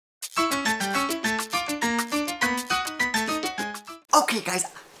Okay guys,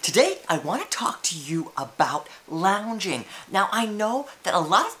 today I want to talk to you about lounging. Now I know that a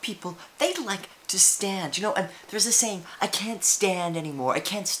lot of people, they like to stand, and there's a saying, I can't stand anymore. I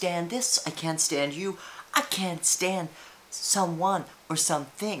can't stand this, I can't stand you, I can't stand someone or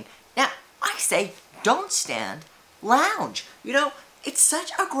something. Now, I say, don't stand, lounge. It's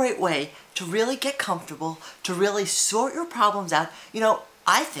such a great way to really get comfortable, to really sort your problems out.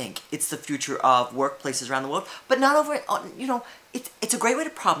 I think it's the future of workplaces around the world, but not over, it's a great way to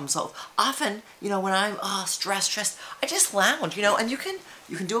problem solve. Often, when I'm stressed, I just lounge, and you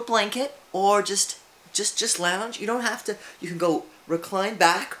can do a blanket or just lounge. You don't have to, you can go recline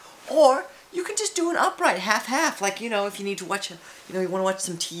back, or you can just do an upright, half-half, like, if you need to watch, you want to watch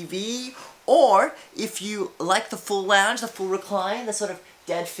some TV, or if you like the full lounge, the full recline, the sort of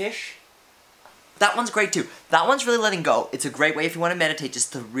dead fish. That one's great too. That one's really letting go. It's a great way if you want to meditate,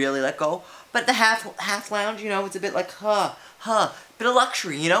 just to really let go. But the half lounge, it's a bit like, bit of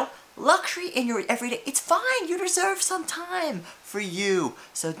luxury, Luxury in your everyday, it's fine. You deserve some time for you.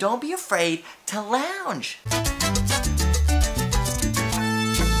 So don't be afraid to lounge.